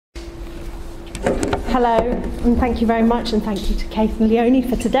Hello, and thank you very much, and thank you to Kate and Leonie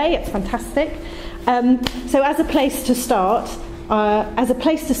for today. It's fantastic. So as a place to start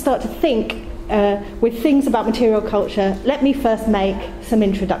to think with things about material culture, let me first make some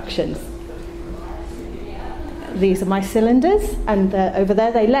introductions. These are my cylinders, and over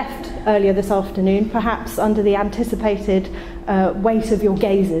there they left earlier this afternoon, perhaps under the anticipated weight of your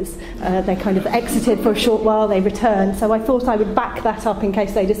gazes. They kind of exited for a short while, they returned, so I thought I would back that up in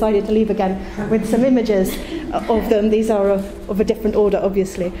case they decided to leave again with some images of them. These are of a different order,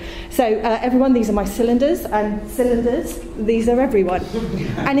 obviously. So everyone, these are my cylinders, and cylinders, these are everyone.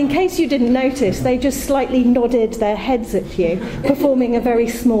 And in case you didn't notice, they just slightly nodded their heads at you, performing a very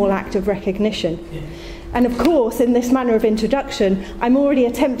small act of recognition. And of course, in this manner of introduction, I'm already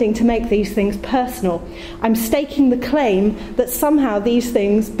attempting to make these things personal. I'm staking the claim that somehow these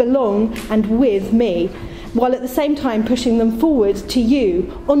things belong and with me, while at the same time pushing them forward to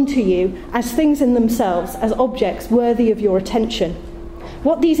you, onto you, as things in themselves, as objects worthy of your attention.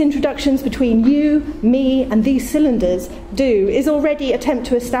 What these introductions between you, me, and these cylinders do is already attempt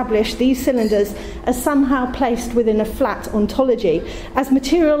to establish these cylinders as somehow placed within a flat ontology, as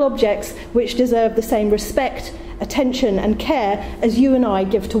material objects which deserve the same respect, attention, and care as you and I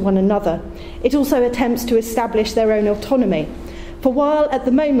give to one another. It also attempts to establish their own autonomy. For while at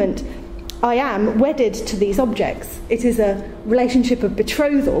the moment I am wedded to these objects, it is a relationship of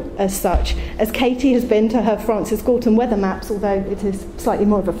betrothal as such, as Katie has been to her Francis Galton weather maps, although it is slightly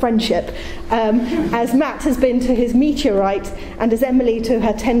more of a friendship, as Matt has been to his meteorite, and as Emily to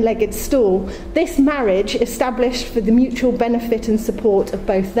her 10-legged stool. This marriage, established for the mutual benefit and support of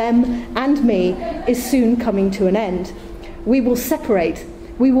both them and me, is soon coming to an end. We will separate,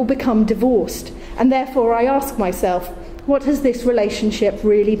 we will become divorced, and therefore I ask myself, what has this relationship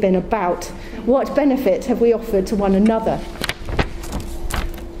really been about? What benefit have we offered to one another?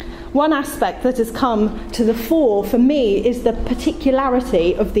 One aspect that has come to the fore for me is the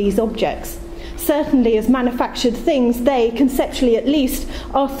particularity of these objects. Certainly as manufactured things, they, conceptually at least,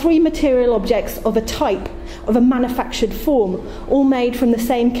 are three material objects of a type, of a manufactured form, all made from the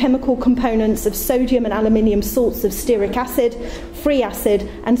same chemical components of sodium and aluminium salts of stearic acid, free acid,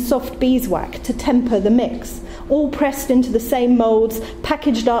 and soft beeswax to temper the mix, all pressed into the same moulds,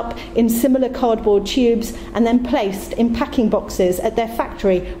 packaged up in similar cardboard tubes, and then placed in packing boxes at their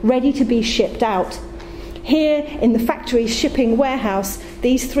factory, ready to be shipped out. Here, in the factory's shipping warehouse,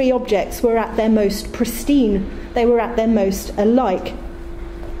 these three objects were at their most pristine. They were at their most alike.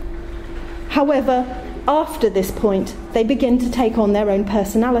 However, after this point, they begin to take on their own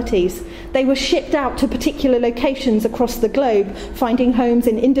personalities. They were shipped out to particular locations across the globe, finding homes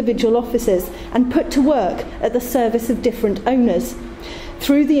in individual offices, and put to work at the service of different owners,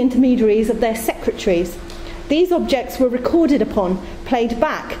 through the intermediaries of their secretaries. These objects were recorded upon, played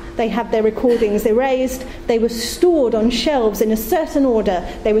back, they had their recordings erased, they were stored on shelves in a certain order,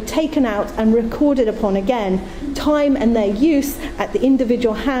 they were taken out and recorded upon again. Time and their use at the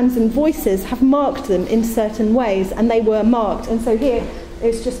individual hands and voices have marked them in certain ways, and they were marked. And so here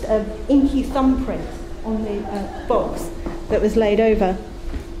is just an inky thumbprint on the box that was laid over.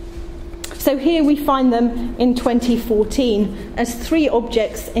 So here we find them in 2014 as three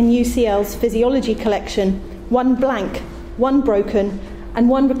objects in UCL's Physiology collection, one blank, one broken, and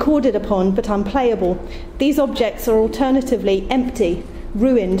one recorded upon but unplayable. These objects are alternatively empty,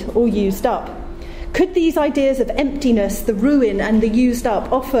 ruined, or used up. Could these ideas of emptiness, the ruin and the used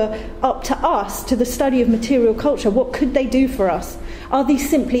up, offer up to us, to the study of material culture? What could they do for us? Are these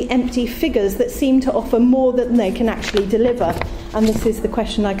simply empty figures that seem to offer more than they can actually deliver? And this is the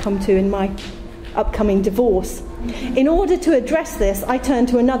question I come to in my upcoming divorce. In order to address this, I turn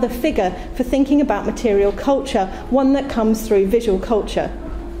to another figure for thinking about material culture, one that comes through visual culture.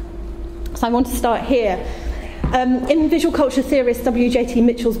 So I want to start here. In visual culture theorist W.J.T.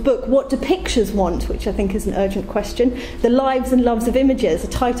 Mitchell's book, What Do Pictures Want?, which I think is an urgent question, The Lives and Loves of Images, a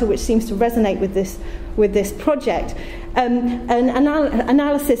title which seems to resonate with this project, an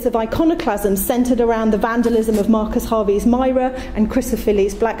analysis of iconoclasm centred around the vandalism of Marcus Harvey's Myra and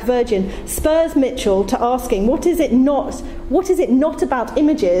Chrysophiles' Black Virgin spurs Mitchell to asking, what is it not about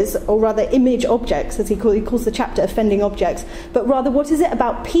images, or rather image objects, as he calls the chapter offending objects, but rather what is it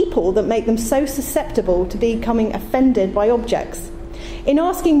about people that make them so susceptible to becoming offended by objects? In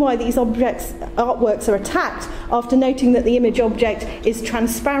asking why these artworks are attacked, after noting that the image object is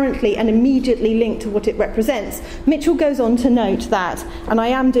transparently and immediately linked to what it represents, Mitchell goes on to note that, and I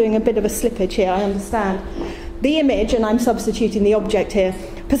am doing a bit of a slippage here, I understand, the image, and I'm substituting the object here,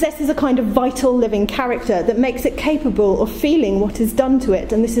 possesses a kind of vital living character that makes it capable of feeling what is done to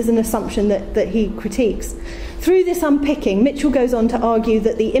it, and this is an assumption that he critiques. Through this unpicking, Mitchell goes on to argue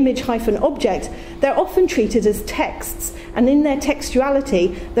that the image-object, they're often treated as texts, and in their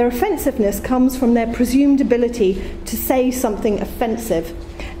textuality, their offensiveness comes from their presumed ability to say something offensive.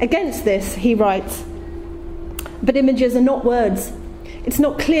 Against this, he writes, "But images are not words. It's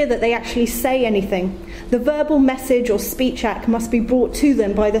not clear that they actually say anything. The verbal message or speech act must be brought to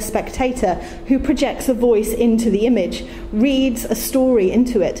them by the spectator, who projects a voice into the image, reads a story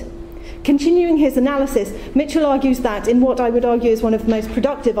into it." Continuing his analysis, Mitchell argues that, in what I would argue is one of the most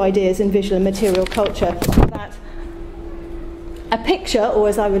productive ideas in visual and material culture, that a picture, or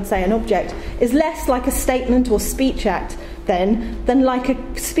as I would say an object, is less like a statement or speech act then than like a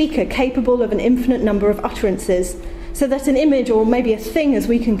speaker capable of an infinite number of utterances, so that an image, or maybe a thing as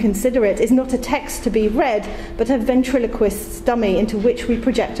we can consider it, is not a text to be read, but a ventriloquist's dummy into which we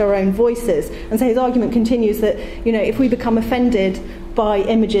project our own voices. And so his argument continues that, if we become offended by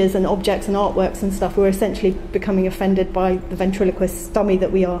images and objects and artworks and stuff, we're essentially becoming offended by the ventriloquist's dummy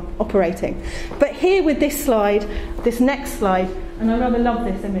that we are operating. But here with this slide, this next slide, and I rather love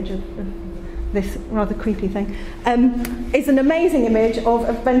this image of this rather creepy thing, is an amazing image of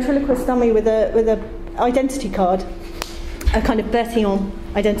a ventriloquist dummy with a identity card, a kind of Bertillon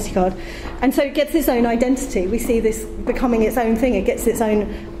identity card. And so it gets its own identity. We see this becoming its own thing. It gets its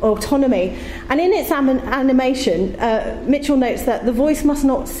own autonomy. And in its animation, Mitchell notes that the voice must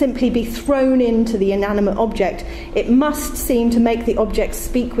not simply be thrown into the inanimate object. It must seem to make the object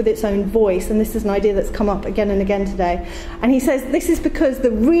speak with its own voice. And this is an idea that's come up again and again today. And he says this is because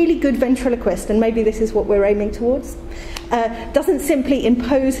the really good ventriloquist, and maybe this is what we're aiming towards, doesn't simply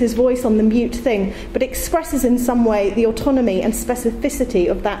impose his voice on the mute thing, but expresses in some way the autonomy and specificity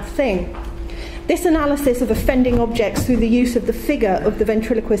of that thing. This analysis of offending objects through the use of the figure of the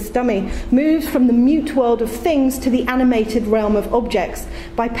ventriloquist dummy moves from the mute world of things to the animated realm of objects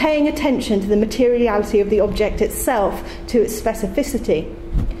by paying attention to the materiality of the object itself, to its specificity.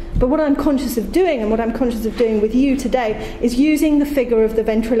 But what I'm conscious of doing, and what I'm conscious of doing with you today, is using the figure of the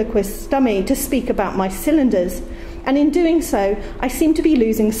ventriloquist dummy to speak about my cylinders. And in doing so, I seem to be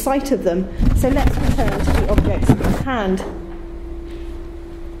losing sight of them. So let's return to the objects in hand.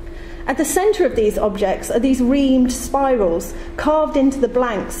 At the centre of these objects are these reamed spirals, carved into the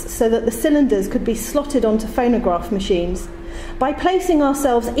blanks so that the cylinders could be slotted onto phonograph machines. By placing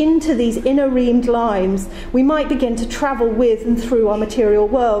ourselves into these inner reamed lines, we might begin to travel with and through our material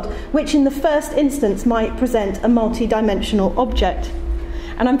world, which in the first instance might present a multi-dimensional object.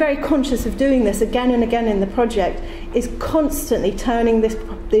 And I'm very conscious of doing this again and again in the project, is constantly turning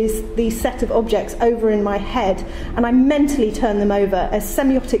these set of objects over in my head, and I mentally turn them over as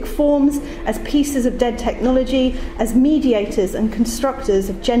semiotic forms, as pieces of dead technology, as mediators and constructors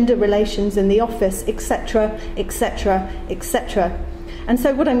of gender relations in the office, etc., etc., etc. And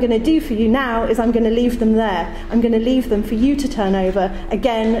so what I'm going to do for you now is I'm going to leave them there. I'm going to leave them for you to turn over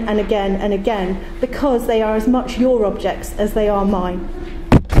again and again and again, because they are as much your objects as they are mine.